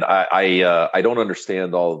 And I don't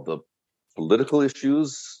understand all of the political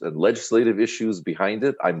issues and legislative issues behind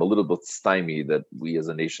it. I'm a little bit stymied that we as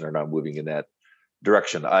a nation are not moving in that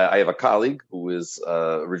direction. I have a colleague who is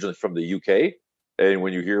originally from the UK. And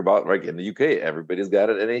when you hear about, right, in the UK, everybody's got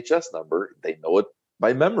an NHS number. They know it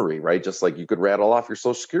by memory, right? Just like you could rattle off your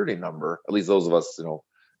social security number. At least those of us,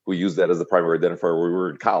 who use that as the primary identifier when we were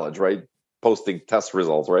in college, right? Posting test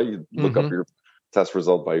results, right? You look up your test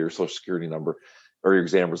result by your social security number or your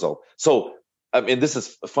exam result. So, I mean, this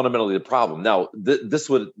is fundamentally the problem. Now, this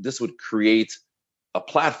would create a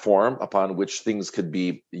platform upon which things could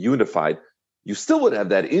be unified. You still would have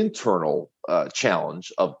that internal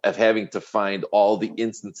challenge of having to find all the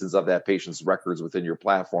instances of that patient's records within your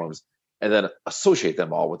platforms and then associate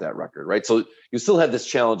them all with that record, right? So you still have this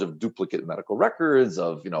challenge of duplicate medical records,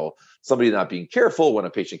 of somebody not being careful when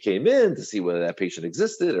a patient came in to see whether that patient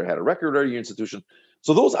existed or had a record at your institution.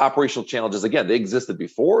 So those operational challenges, again, they existed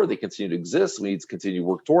before, they continue to exist. We need to continue to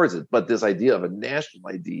work towards it. But this idea of a national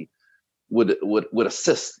ID would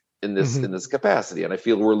assist in this capacity. And I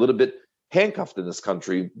feel we're a little bit handcuffed in this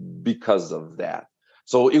country because of that.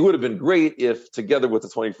 So it would have been great if, together with the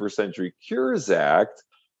 21st Century Cures Act,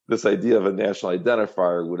 this idea of a national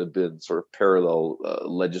identifier would have been sort of parallel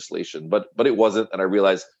legislation, but it wasn't. And I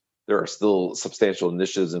realized there are still substantial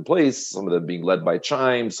initiatives in place, some of them being led by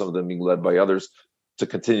Chime, some of them being led by others, to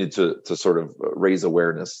continue to sort of raise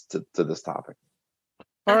awareness to this topic.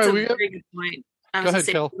 That's a very good point. Go ahead,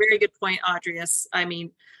 Kel. Very good point, Audrius. I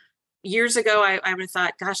mean, years ago, I would have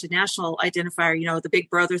thought, gosh, a national identifier, the Big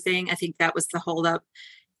Brother thing, I think that was the holdup.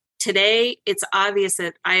 Today, it's obvious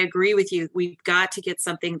that I agree with you. We've got to get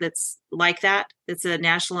something that's like that. That's a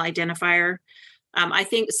national identifier. I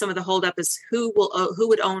think some of the holdup is who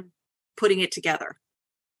would own putting it together.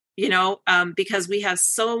 Because we have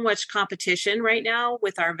so much competition right now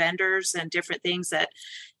with our vendors and different things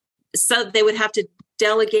so they would have to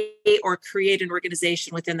delegate or create an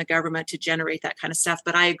organization within the government to generate that kind of stuff.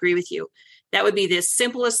 But I agree with you. That would be the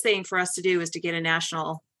simplest thing for us to do, is to get a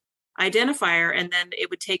national identifier, and then it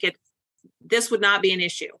would take it. This would not be an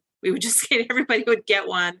issue. We would just get, everybody would get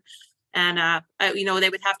one, and they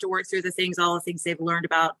would have to work through all the things they've learned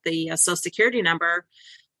about the social security number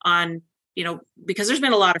on, because there's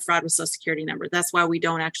been a lot of fraud with social security number. That's why we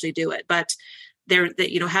don't actually do it. But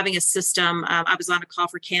having a system. I was on a call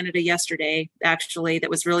for Canada yesterday, actually, that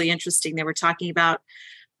was really interesting. They were talking about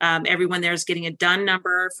everyone there is getting a DUN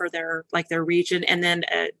number for their region, and then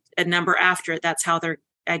a number after it. That's how they're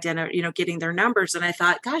getting their numbers. And I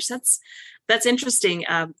thought, gosh, that's interesting,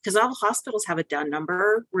 because all hospitals have a DUN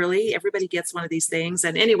number. Really, everybody gets one of these things.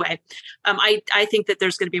 And anyway, I think that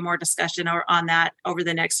there's going to be more discussion on that over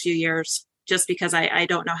the next few years, just because I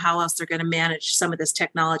don't know how else they're going to manage some of this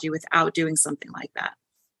technology without doing something like that.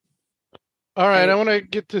 All right, I want to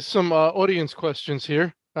get to some audience questions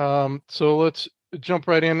here. So let's jump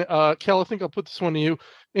right in. Kel, I think I'll put this one to you.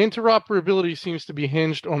 Interoperability seems to be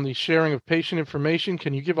hinged on the sharing of patient information.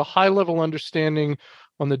 Can you give a high-level understanding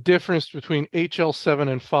on the difference between HL7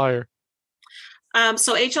 and FHIR?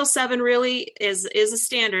 So HL7 really is a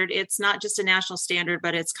standard. It's not just a national standard,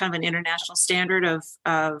 but it's kind of an international standard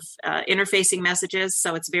of interfacing messages.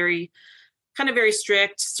 So it's very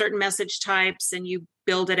strict, certain message types, and you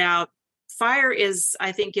build it out. FHIR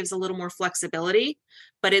I think, gives a little more flexibility,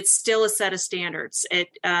 but it's still a set of standards.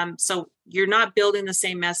 So you're not building the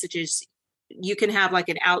same messages. You can have like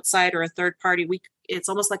an outside or a third party. It's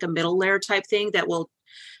almost like a middle layer type thing that will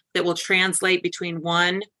translate between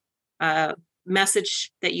one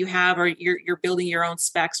message that you have, or you're building your own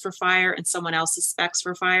specs for FHIR and someone else's specs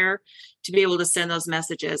for FHIR to be able to send those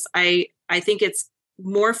messages. I think it's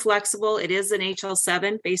more flexible. It is an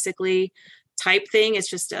HL7 basically type thing. It's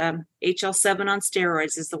just HL7 on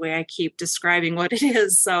steroids is the way I keep describing what it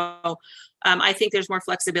is. So I think there's more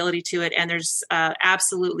flexibility to it, and there's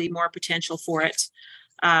absolutely more potential for it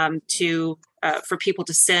for people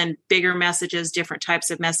to send bigger messages, different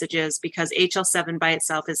types of messages, because HL7 by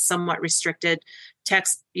itself is somewhat restricted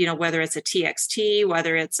text, whether it's a TXT,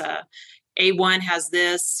 whether it's a A1 has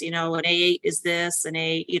this, an A8 is this, and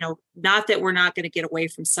not that we're not going to get away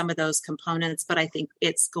from some of those components, but I think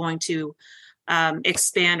it's going to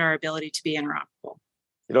expand our ability to be interoperable.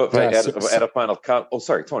 If I add a final comment. Oh,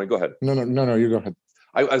 sorry, Tony, go ahead. No, you go ahead.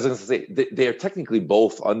 I was going to say they are technically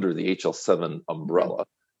both under the HL7 umbrella.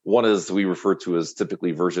 One is we refer to as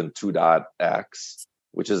typically version 2.x,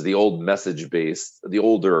 which is the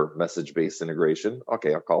older message-based integration.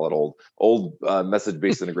 Okay, I'll call it old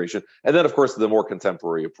message-based integration. And then, of course, the more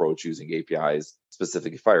contemporary approach using APIs,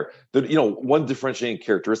 specifically FHIR. One differentiating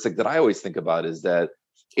characteristic that I always think about is that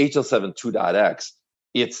HL7 2.x,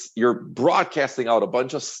 you're broadcasting out a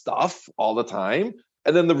bunch of stuff all the time,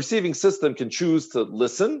 and then the receiving system can choose to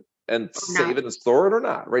listen and save it and store it or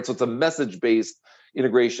not, right? So it's a message-based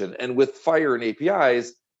integration. And with FHIR and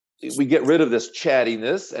APIs, we get rid of this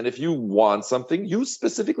chattiness. And if you want something, you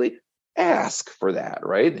specifically ask for that,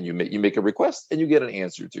 right? And you make a request and you get an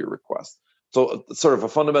answer to your request. So sort of a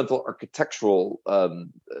fundamental architectural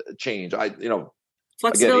change.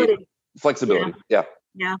 Flexibility. Again, flexibility.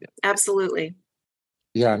 Yeah, absolutely.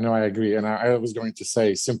 Yeah, no, I agree. And I was going to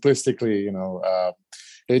say, simplistically,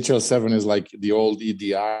 HL7 is like the old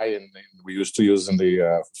EDI, and we used to use in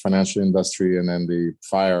the financial industry, and then the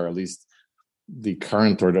FHIR, at least the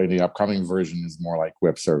current or the upcoming version, is more like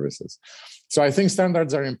web services. So I think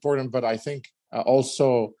standards are important, but I think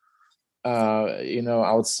also,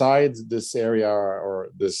 outside this area or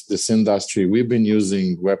this industry, we've been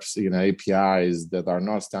using APIs that are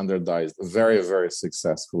not standardized very, very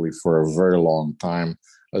successfully for a very long time.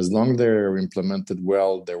 As long as they're implemented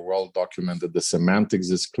well, they're well documented, the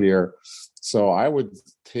semantics is clear. So I would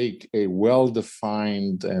take a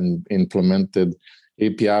well-defined and implemented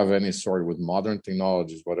API of any sort with modern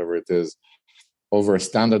technologies, whatever it is, over a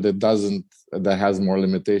standard that has more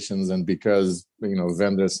limitations. And because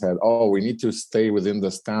vendors said, we need to stay within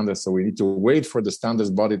the standard, so we need to wait for the standards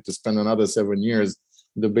body to spend another 7 years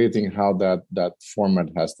debating how that format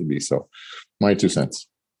has to be. So my 2 cents.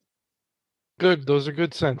 Good. Those are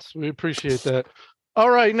good sense. We appreciate that.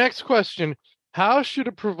 All right. Next question. How should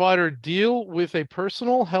a provider deal with a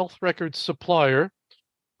personal health record supplier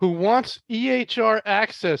who wants EHR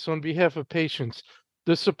access on behalf of patients?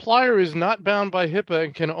 The supplier is not bound by HIPAA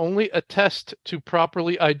and can only attest to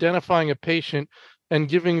properly identifying a patient and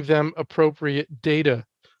giving them appropriate data.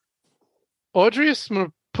 Audrius, I'm going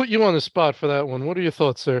to put you on the spot for that one. What are your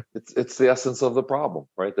thoughts, sir? It's the essence of the problem,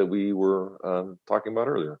 right, that we were talking about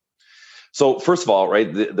earlier. So first of all,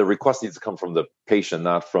 right, the request needs to come from the patient,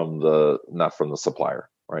 not from the supplier,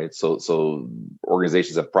 right? So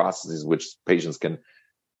organizations have processes which patients can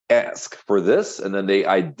ask for this, and then they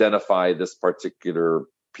identify this particular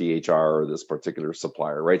PHR or this particular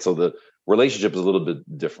supplier, right? So the relationship is a little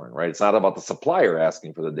bit different, right? It's not about the supplier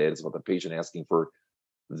asking for the data; it's about the patient asking for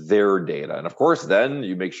their data. And of course, then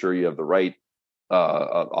you make sure you have the right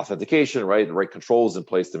authentication, right? The right controls in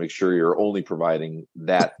place to make sure you're only providing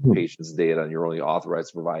that patient's data and you're only authorized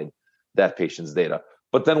to provide that patient's data.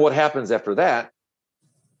 But then what happens after that,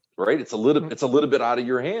 right? It's a little bit out of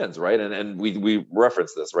your hands, right? And we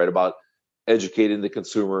reference this, right, about educating the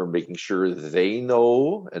consumer, making sure they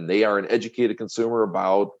know and they are an educated consumer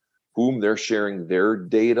about whom they're sharing their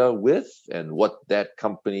data with and what that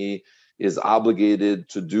company is obligated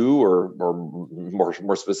to do, or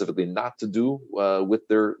more specifically, not to do with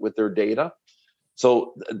their data.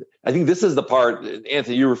 So I think this is the part,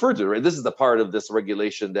 Anthony, you referred to, right? This is the part of this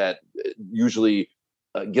regulation that usually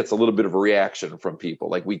gets a little bit of a reaction from people.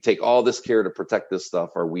 Like, we take all this care to protect this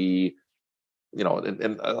stuff. Are we,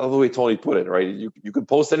 and the way Tony put it, right? You can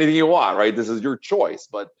post anything you want, right? This is your choice,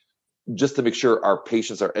 but just to make sure our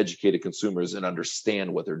patients are educated consumers and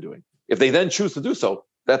understand what they're doing. If they then choose to do so,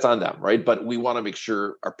 that's on them, right? But we want to make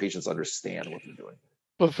sure our patients understand what they're doing.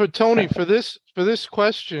 But for Tony, for this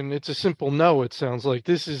question, it's a simple no. It sounds like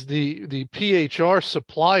this is the PHR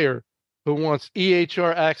supplier who wants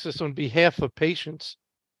EHR access on behalf of patients.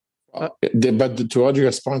 But to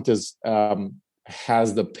Audrey's point is,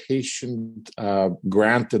 has the patient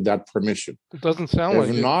granted that permission? It doesn't sound like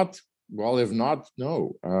it. If not,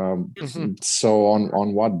 no. So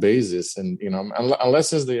on what basis? And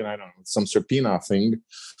unless it's some subpoena thing,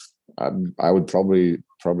 I would probably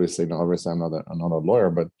say no. Obviously, I'm not a lawyer,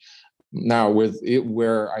 but now with it,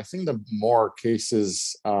 where I think the more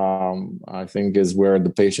cases, I think, is where the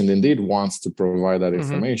patient indeed wants to provide that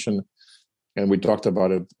information. And we talked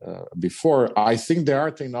about it before. I think there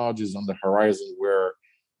are technologies on the horizon where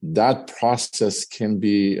that process can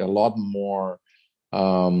be a lot more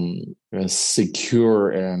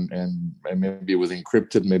secure and maybe with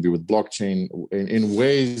encrypted, maybe with blockchain, in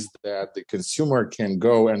ways that the consumer can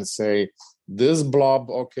go and say, this blob,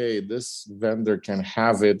 okay, this vendor can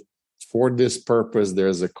have it for this purpose.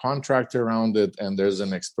 There's a contract around it and there's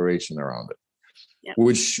an expiration around it, Yep.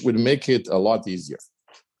 which would make it a lot easier.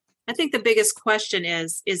 I think the biggest question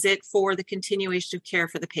is it for the continuation of care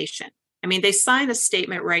for the patient? I mean, they sign a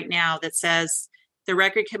statement right now that says the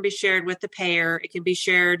record can be shared with the payer. It can be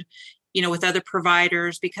shared, with other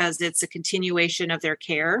providers because it's a continuation of their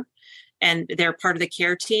care and they're part of the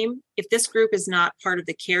care team. If this group is not part of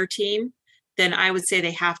the care team, then I would say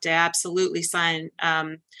they have to absolutely sign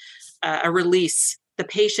a release. The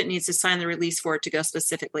patient needs to sign the release for it to go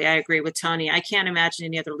specifically. I agree with Tony. I can't imagine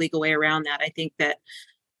any other legal way around that. I think that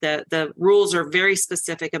the rules are very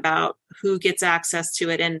specific about who gets access to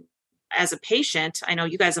it. And as a patient, I know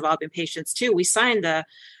you guys have all been patients too. We signed the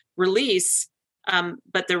release,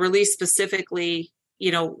 but the release specifically,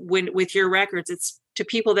 when with your records, it's to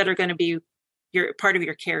people that are going to be your part of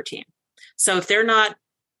your care team. So if they're not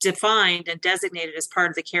defined and designated as part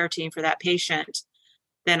of the care team for that patient,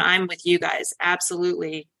 then I'm with you guys.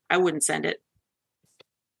 Absolutely, I wouldn't send it.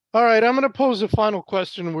 All right, I'm going to pose a final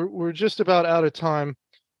question. We're just about out of time.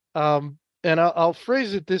 And I'll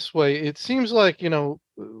phrase it this way. It seems like,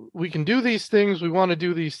 we can do these things. We want to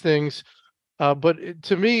do these things. But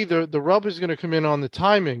to me, the rub is going to come in on the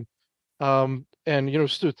timing. And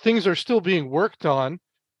things are still being worked on.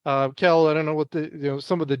 Cal, I don't know what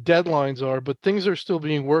some of the deadlines are, but things are still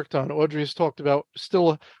being worked on. Audrey has talked about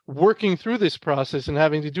still working through this process and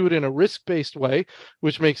having to do it in a risk-based way,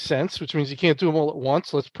 which makes sense, which means you can't do them all at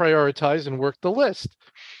once. Let's prioritize and work the list.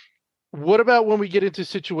 What about when we get into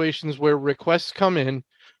situations where requests come in,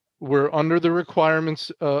 we're under the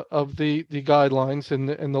requirements of the guidelines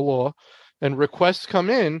and the law, and requests come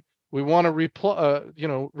in, we want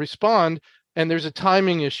to respond, and there's a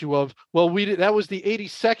timing issue of, well, that was the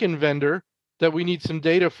 82nd vendor that we need some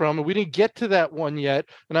data from, and we didn't get to that one yet,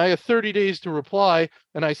 and I have 30 days to reply,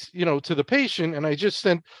 and to the patient, and I just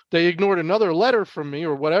they ignored another letter from me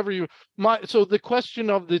or whatever so the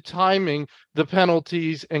question of the timing, the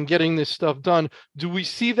penalties, and getting this stuff done, do we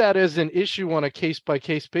see that as an issue on a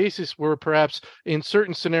case-by-case basis where perhaps in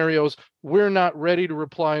certain scenarios we're not ready to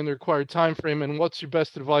reply in the required time frame, and what's your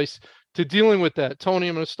best advice to dealing with that? Tony,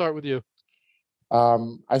 I'm going to start with you.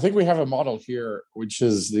 I think we have a model here, which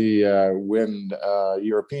is when the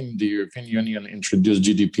European Union introduced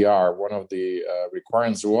GDPR. One of the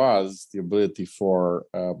requirements was the ability for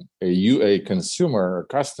a consumer, a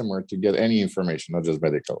customer, to get any information, not just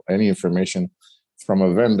medical, any information from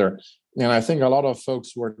a vendor. And I think a lot of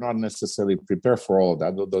folks were not necessarily prepared for all of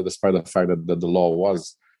that, though, despite the fact that the law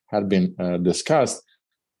had been discussed.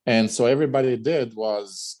 And so everybody did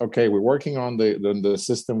was, okay, we're working on the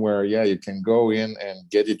system where, you can go in and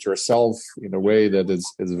get it yourself in a way that is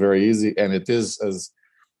very easy, and it is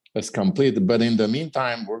as complete. But in the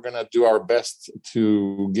meantime, we're going to do our best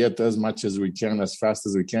to get as much as we can, as fast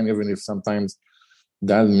as we can, even if sometimes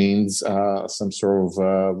that means some sort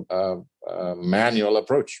of manual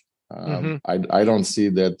approach. I don't see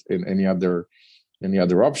that in any other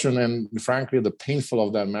option. And frankly, the painful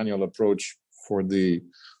of that manual approach for the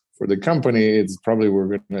company, it's probably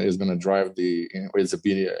is going to drive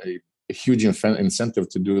a huge incentive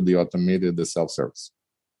to do the self-service.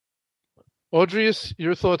 Audrey,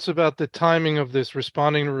 your thoughts about the timing of this,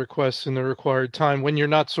 responding to requests in the required time when you're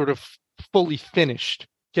not sort of fully finished,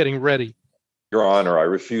 getting ready? Your Honor, I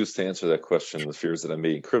refuse to answer that question with fears that I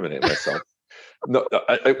may incriminate myself. No,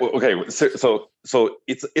 okay. So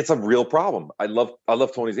it's a real problem. I love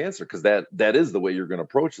Tony's answer, because that is the way you're going to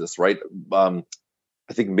approach this, right?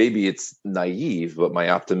 I think maybe it's naive, but my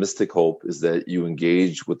optimistic hope is that you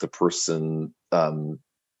engage with the person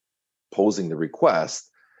posing the request,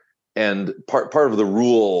 and part of the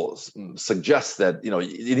rule suggests that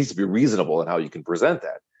it needs to be reasonable in how you can present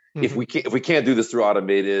that. Mm-hmm. If we can't do this through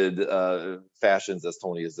automated fashions as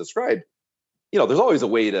Tony has described, there's always a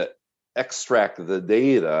way to extract the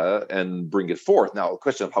data and bring it forth. Now, the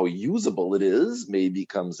question of how usable it is maybe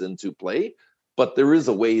comes into play. But there is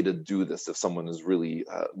a way to do this if someone is really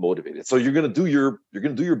motivated. So you're going to do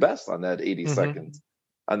your best on that 82nd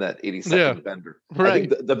vendor. Right. I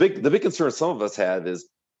think the big concern some of us have is,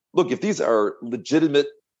 look, if these are legitimate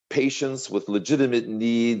patients with legitimate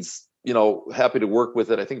needs, happy to work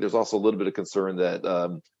with it. I think there's also a little bit of concern that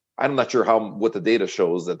I'm not sure what the data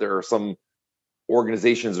shows, that there are some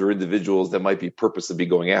organizations or individuals that might be purposely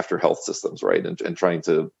going after health systems, right, and trying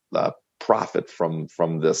to profit from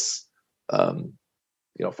this.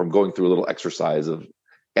 From going through a little exercise of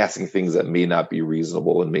asking things that may not be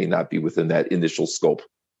reasonable and may not be within that initial scope.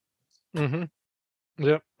 Mm-hmm.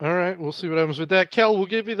 Yep. All right. We'll see what happens with that. Kel, we'll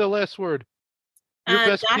give you the last word. Your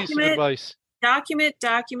best piece of advice. document.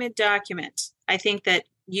 I think that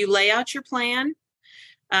you lay out your plan,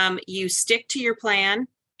 you stick to your plan,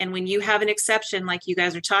 and when you have an exception, like you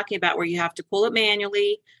guys are talking about, where you have to pull it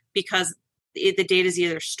manually because the data is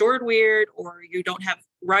either stored weird or you don't have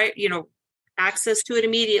access to it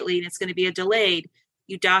immediately, and it's going to be a delayed.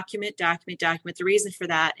 You document the reason for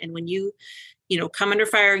that, and when you come under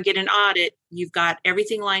fire and get an audit, you've got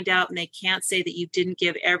everything lined out, and they can't say that you didn't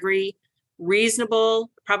give every reasonable,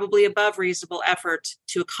 probably above reasonable effort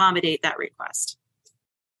to accommodate that request.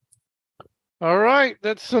 All right,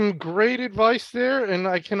 that's some great advice there, and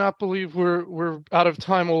I cannot believe we're out of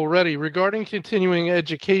time already. Regarding continuing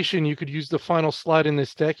education, you could use the final slide in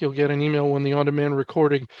this deck. You'll get an email when the on-demand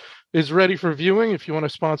recording is ready for viewing. If you want to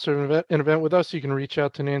sponsor an event with us, you can reach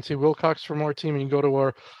out to Nancy Wilcox from our team. You can go to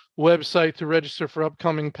our website to register for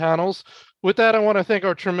upcoming panels. With that, I want to thank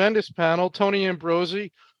our tremendous panel, Tony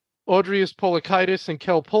Ambrosi, Audrius Polakaitis, and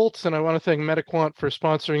Kel Poltz, and I want to thank Mediquant for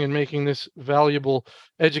sponsoring and making this valuable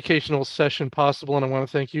educational session possible, and I want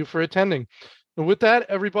to thank you for attending. And with that,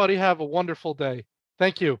 everybody have a wonderful day.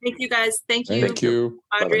 Thank you. Thank you, guys. Thank you. Thank you.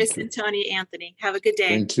 Audrius and Tony, Anthony. Have a good day.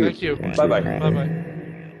 Thank you. Thank you. Bye-bye. Bye-bye.